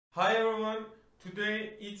Hi everyone,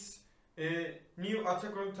 today it's a new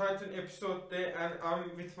Attack on Titan episode day and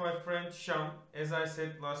I'm with my friend Sham, as I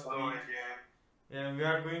said last Hello week. again. And we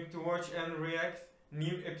are going to watch and react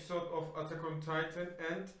new episode of Attack on Titan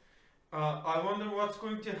and I wonder what's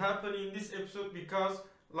going to happen in this episode because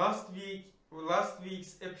last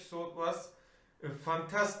week's episode was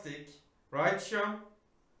fantastic, right Sham?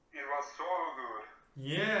 It was so good.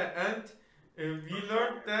 Yeah, and we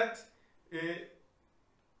learned that uh,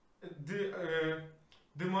 the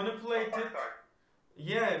the manipulated. Attack Titan.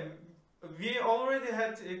 Yeah, we already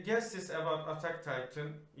had guesses about Attack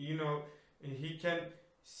Titan. He can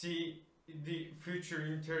see the future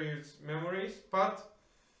interiors memories, but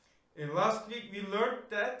last week we learned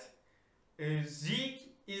that Zeke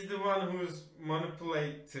is the one who's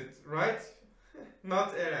manipulated, right?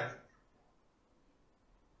 Not Eren.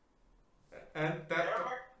 Yes. And They that. are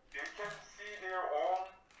like they can see their own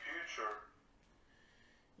future.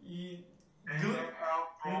 Y- They gl- can help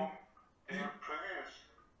from y- their previous.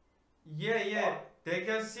 yeah, they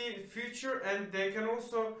can see future and they can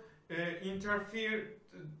also interfere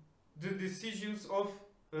the decisions of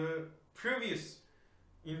uh, previous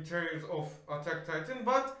interiors of Attack Titan,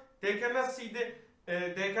 but they cannot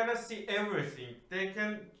see everything. They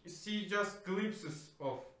can see just glimpses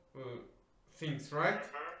of uh, things, right? Mhm.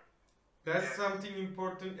 That's Yes. something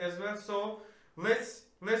important as well. So let's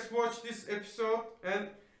watch this episode, and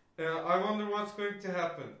I wonder what's going to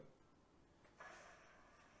happen.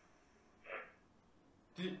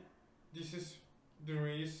 The, this is the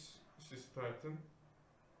race. This is Titan.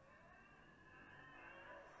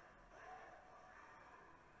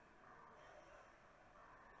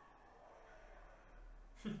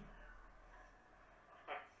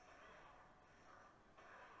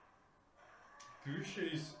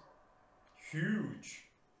 Grisha is huge.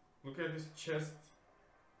 Look at his chest.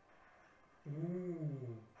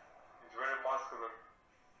 Ooh. It's very muscular.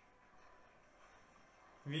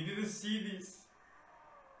 We didn't see this.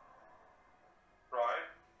 Right?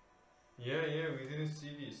 Yeah, we didn't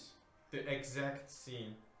see this. The exact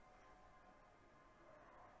scene.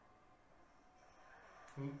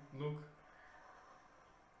 Look.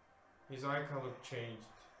 His eye color changed.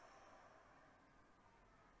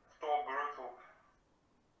 So brutal.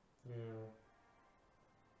 Yeah.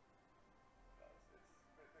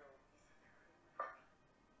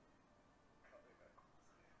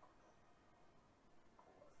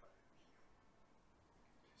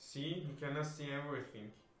 See, he cannot see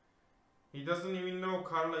everything. He doesn't even know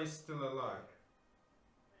Carla is still alive.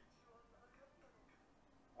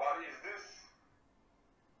 But is this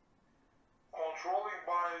controlling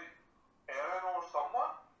by Eren or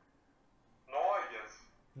someone? No, I guess.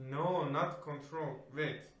 No, not control.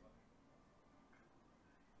 Wait.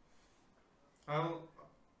 I'll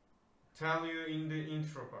tell you in the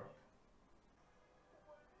intro part.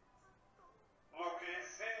 Look, he's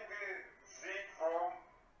seeing the Zeke from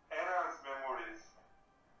Eren's memories.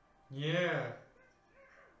 Yeah.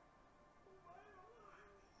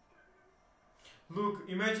 Look,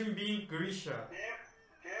 imagine being Grisha.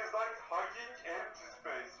 He is like hugging empty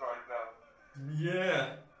space right now.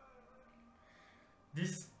 Yeah.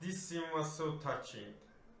 This scene was so touching.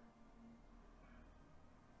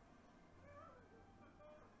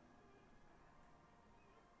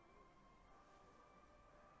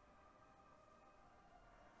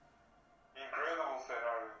 Incredible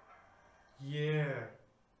scenario. Yeah.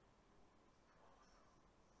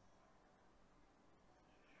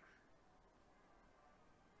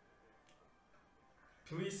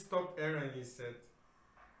 Please stop Aaron, he said.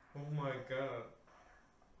 Oh my god.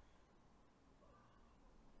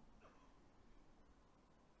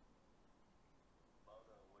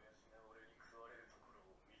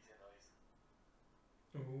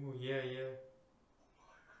 Oh yeah.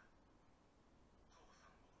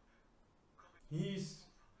 He's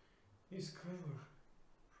he's clever.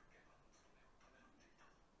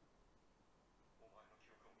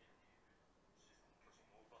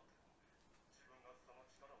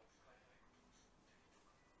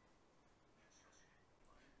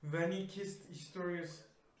 When he kissed Historia's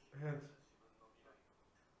head.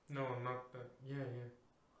 No, not that. Yeah.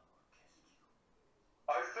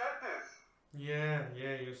 I said this.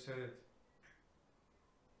 Yeah, you said it.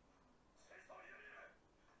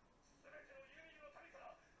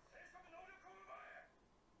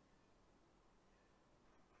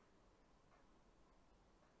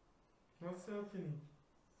 What's happening?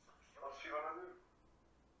 What's she gonna do?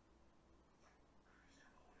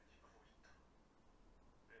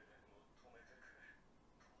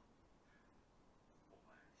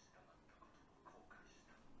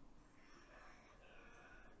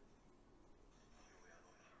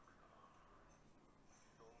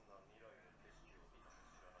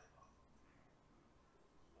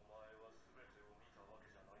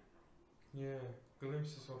 Yeah,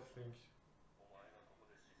 glimpses of things.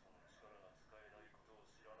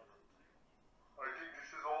 I think this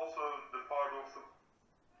is also the part of the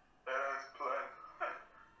Eren's plan.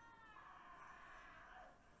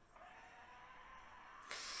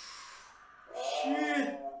 Shit!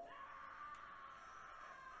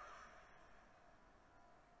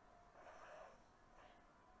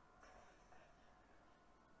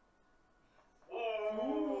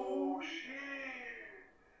 Oh, shit!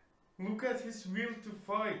 Look at his will to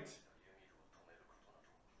fight.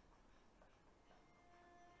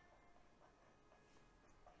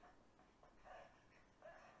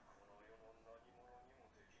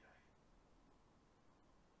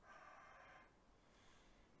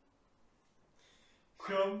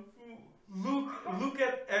 Come, look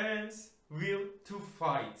at Eren's will to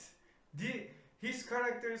fight. His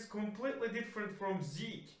character is completely different from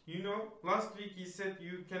Zeke. You know, last week he said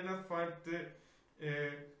you cannot find the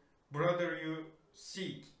brother you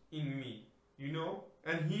seek in me. You know,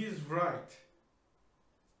 and he is right.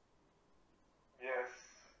 Yes.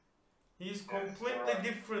 He is Yes, completely right.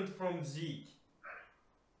 different from Zeke.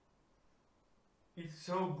 It's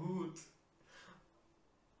so good.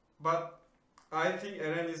 But I think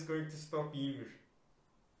Eren is going to stop Ymir.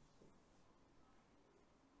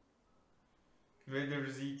 Whether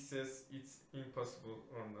Zeke says it's impossible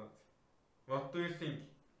or not. What do you think?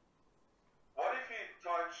 What if he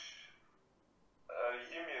touch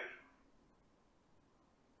Ymir?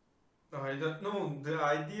 I don't know. The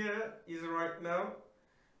idea is right now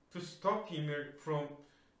to stop Ymir from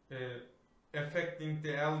affecting the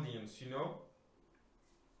Eldians, you know?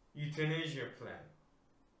 Euthanasia plan.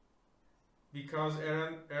 Because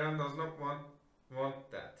Eren does not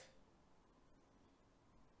want that.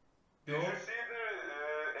 Did you see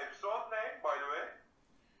the episode name, by the way?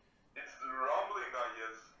 It's Rumbling, I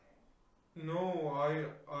guess. No,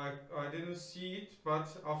 I didn't see it, but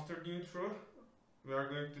after the intro, we are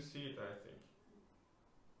going to see it, I think.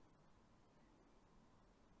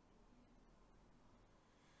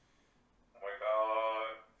 Oh my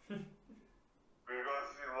god. We're gonna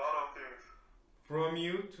see a lot of things. From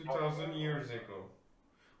you 2000 years ago.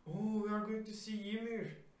 Oh, we are going to see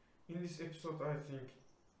Ymir in this episode, I think.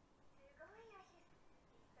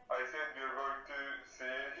 I said we're going to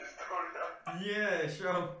see Historia. Yeah,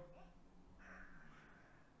 Sean.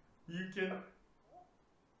 You can.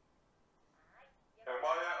 Am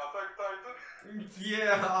I an Attack Titan?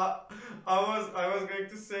 Yeah, I was going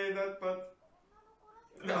to say that, but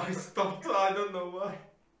I stopped. I don't know why.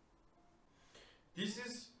 This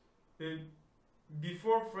is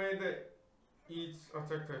before Freda eats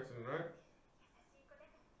Attack Titan, right?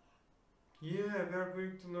 Yeah, we are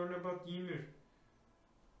going to learn about Ymir.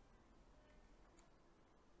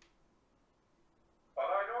 But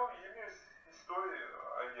I know Ymir's Historia,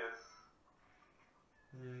 I guess.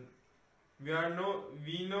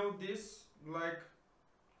 We know this like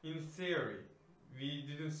in theory. We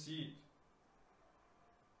didn't see it.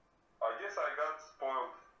 I guess I got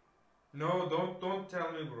spoiled. No, don't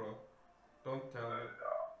tell me, bro. Don't tell me.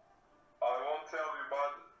 I won't tell you,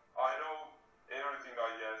 but I know everything,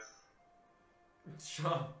 I guess.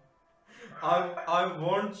 Sean, I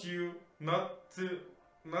warned you not to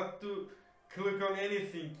click on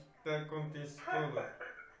anything that contains spoiler.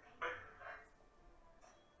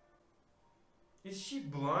 Is she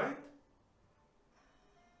blind?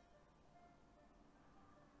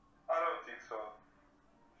 I don't think so.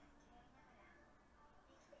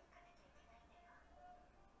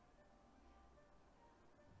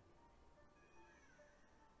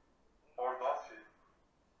 Or does she?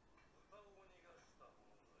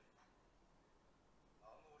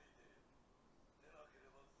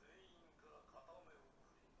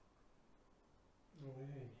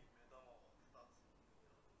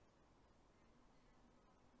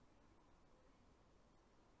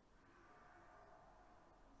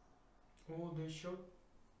 Oh, they shot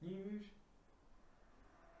Ymir.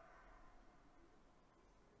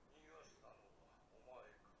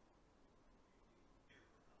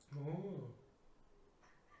 Oh.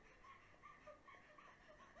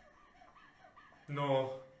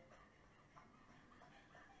 No.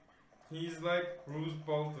 He's like Bruce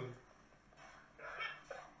Bolton.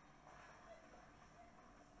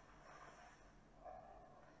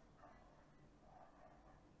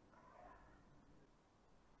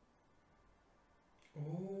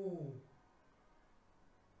 Oh.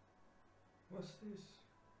 What's this?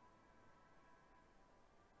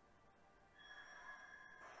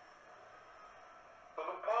 So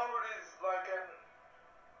the power is like an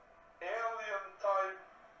alien type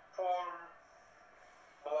form,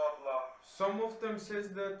 blah blah. some of them says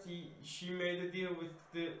that she made a deal with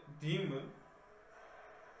the demon,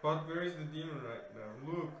 but where is the demon right now?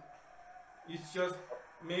 Look, it's just,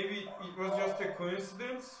 maybe it was just a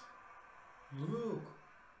coincidence. Look.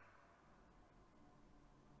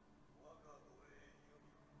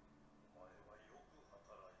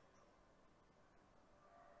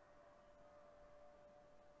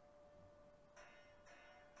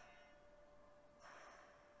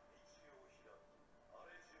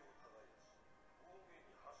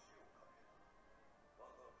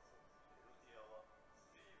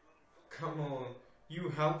 Come on, you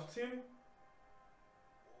helped him?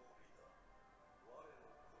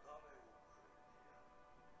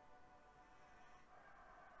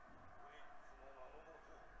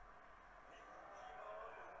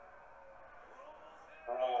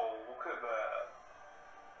 Whoa, look at that.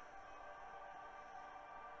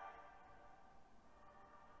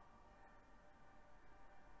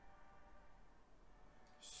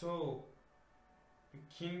 So,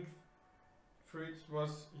 King Fritz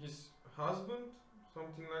was his husband?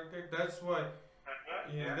 Something like that? That's why,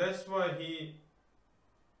 yeah, that's why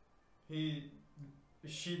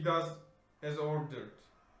she does as ordered.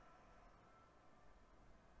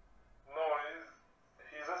 No,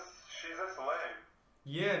 she's a slave.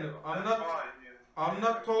 Yeah, no, That's why I'm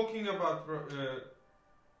not talking about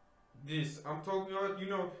this. I'm talking about,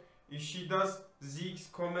 she does Zeke's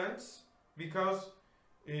comments because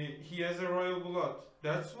he has a royal blood.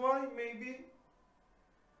 That's why, maybe,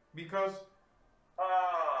 because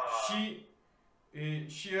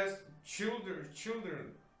she has children,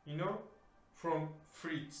 from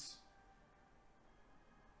Fritz.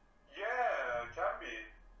 Yeah, can be.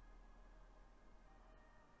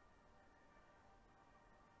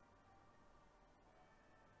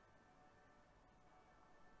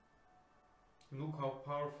 Look how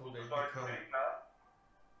powerful they Looks like become. Zeke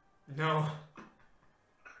now. No.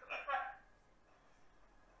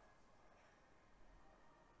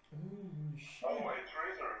 Holy shit. Oh, a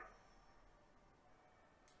traitor.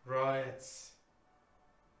 Riots.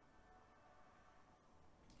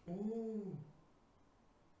 Ooh.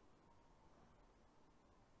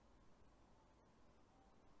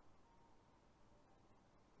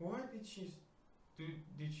 Why did she do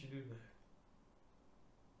that?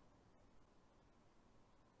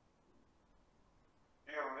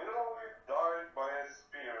 He literally died by a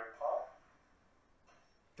spear, huh?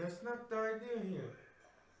 That's not the idea here.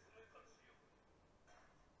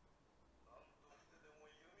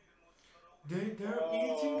 They're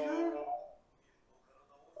eating her?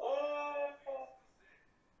 Oh.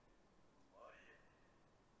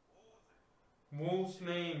 Wolves'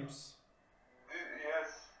 names. Yes,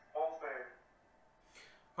 all day.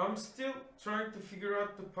 I'm still trying to figure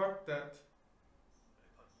out the part that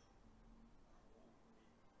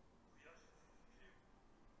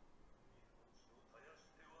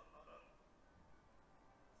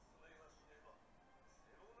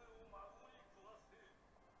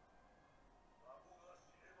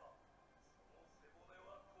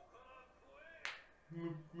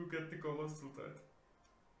look at the colossal titan.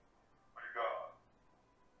 My God.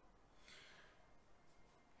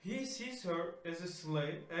 He sees her as a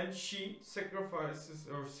slave and she sacrifices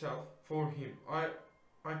herself for him. I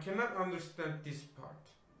cannot understand this part.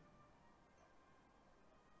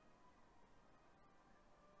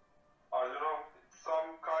 I don't know. It's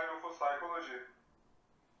some kind of a psychology.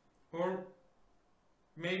 Or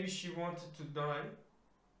maybe she wanted to die.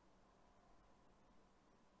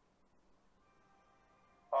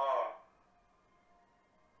 Ah.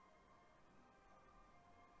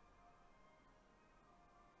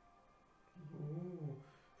 Oh.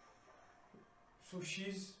 So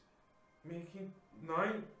she's making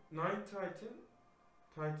nine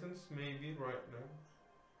titans maybe right now.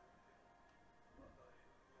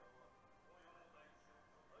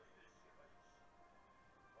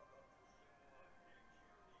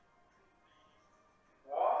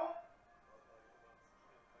 What?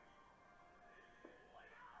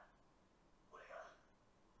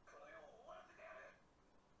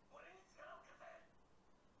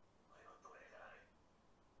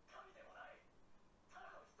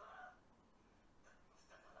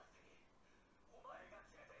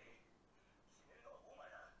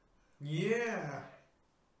 Yeah.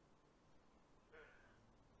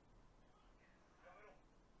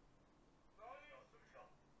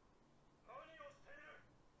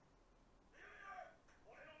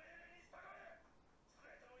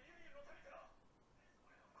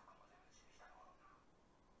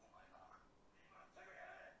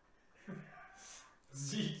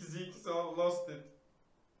 Zeke's all lost it.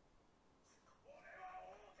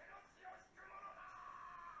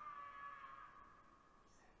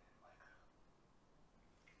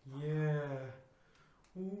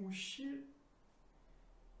 shit.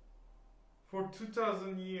 For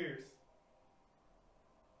 2000 years.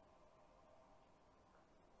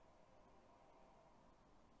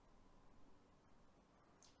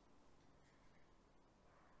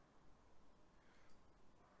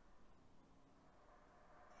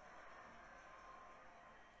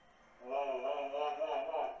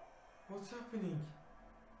 Whoa. What's happening?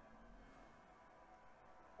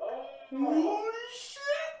 Oh. Holy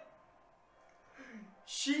shit!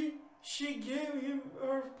 She gave him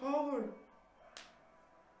her power.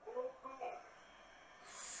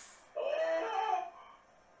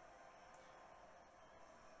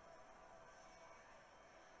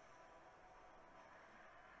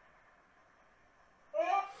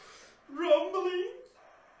 Rumblings.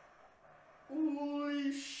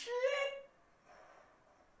 Holy shit!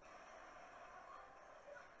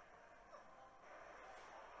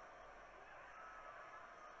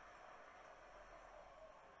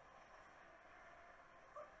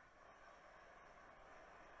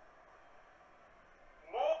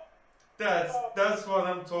 That's what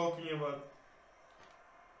I'm talking about.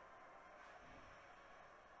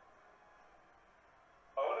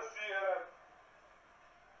 I want to see it.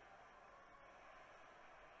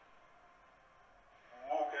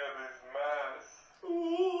 Look at this mess.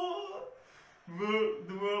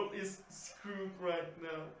 The world is screwed right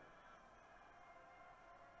now.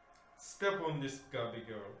 Step on this gabby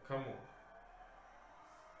girl, come on.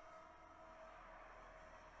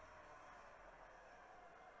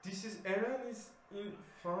 This is Eren is in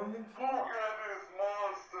founding Look at this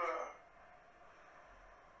monster.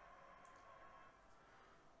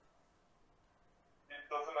 It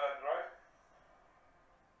doesn't end, right?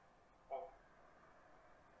 Oh.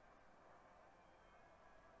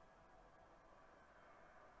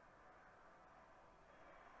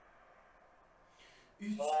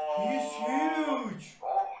 He's huge.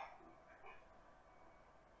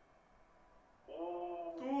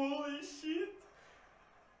 Oh. Holy shit.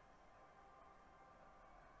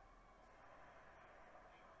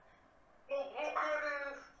 Look at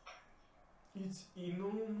this. It's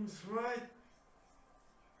enormous, right?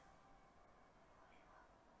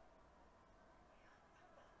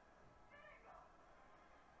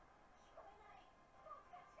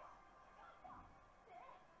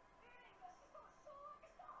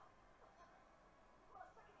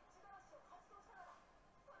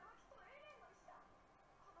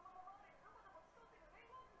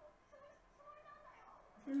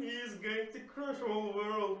 He is going to crush whole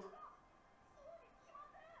world.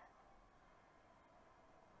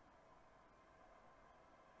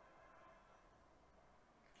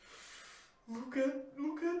 Look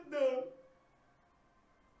at them.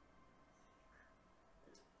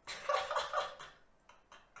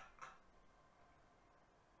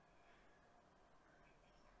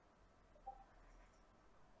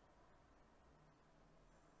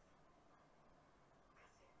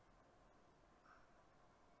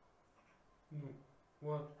 No,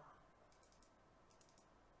 what?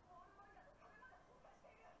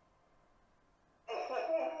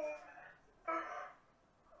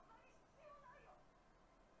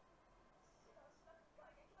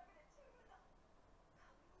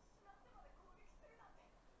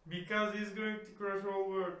 Because he's going to crush whole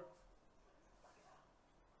world.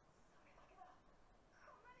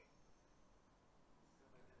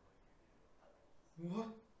 What?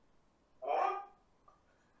 What?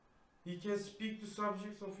 He can speak to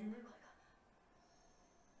subjects of humor?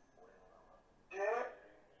 Yeah.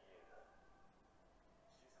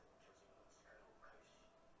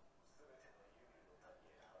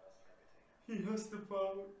 He has the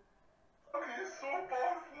power. Okay, it's so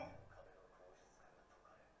powerful.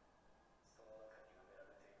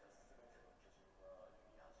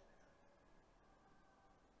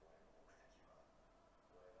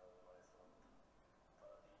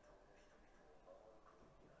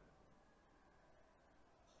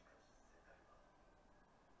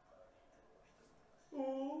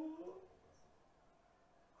 Oh.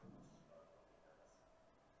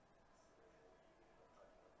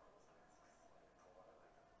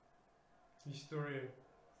 Historia.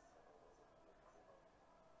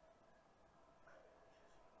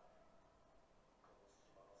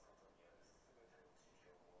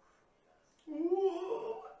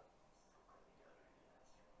 Whoa.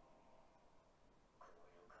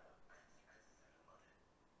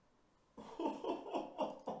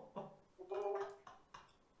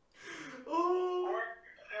 Oh.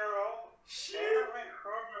 Hero. Shit. Every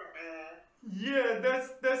human being. Yeah,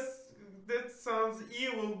 that sounds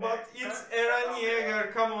evil, but it's Eren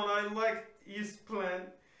Yeager. Come on, I like his plan.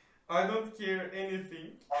 I don't care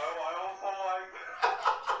anything. I also like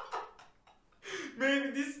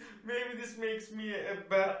maybe this makes me a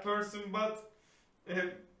bad person, but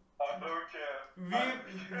I don't care.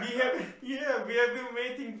 we have been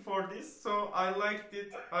waiting for this, so I liked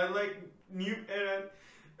it. I like new Eren,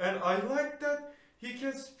 and I like that he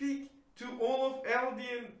can speak to all of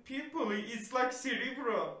Eldian people. It's like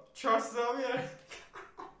Cerebro, Charles Xavier.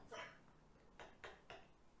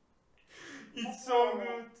 It's so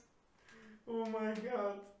good. Oh my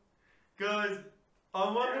god, guys! I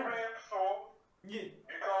wonder. Every episode Yeah,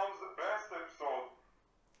 becomes the best episode.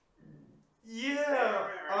 yeah.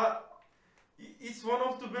 It's one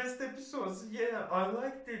of the best episodes. Yeah, I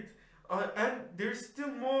liked it. And there's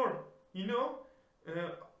still more. You know.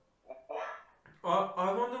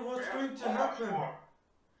 I wonder what's going to happen.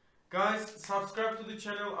 Guys, subscribe to the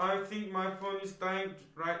channel. I think my phone is dying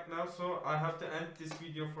right now, so I have to end this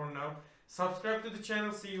video for now. Subscribe to the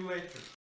channel. See you later.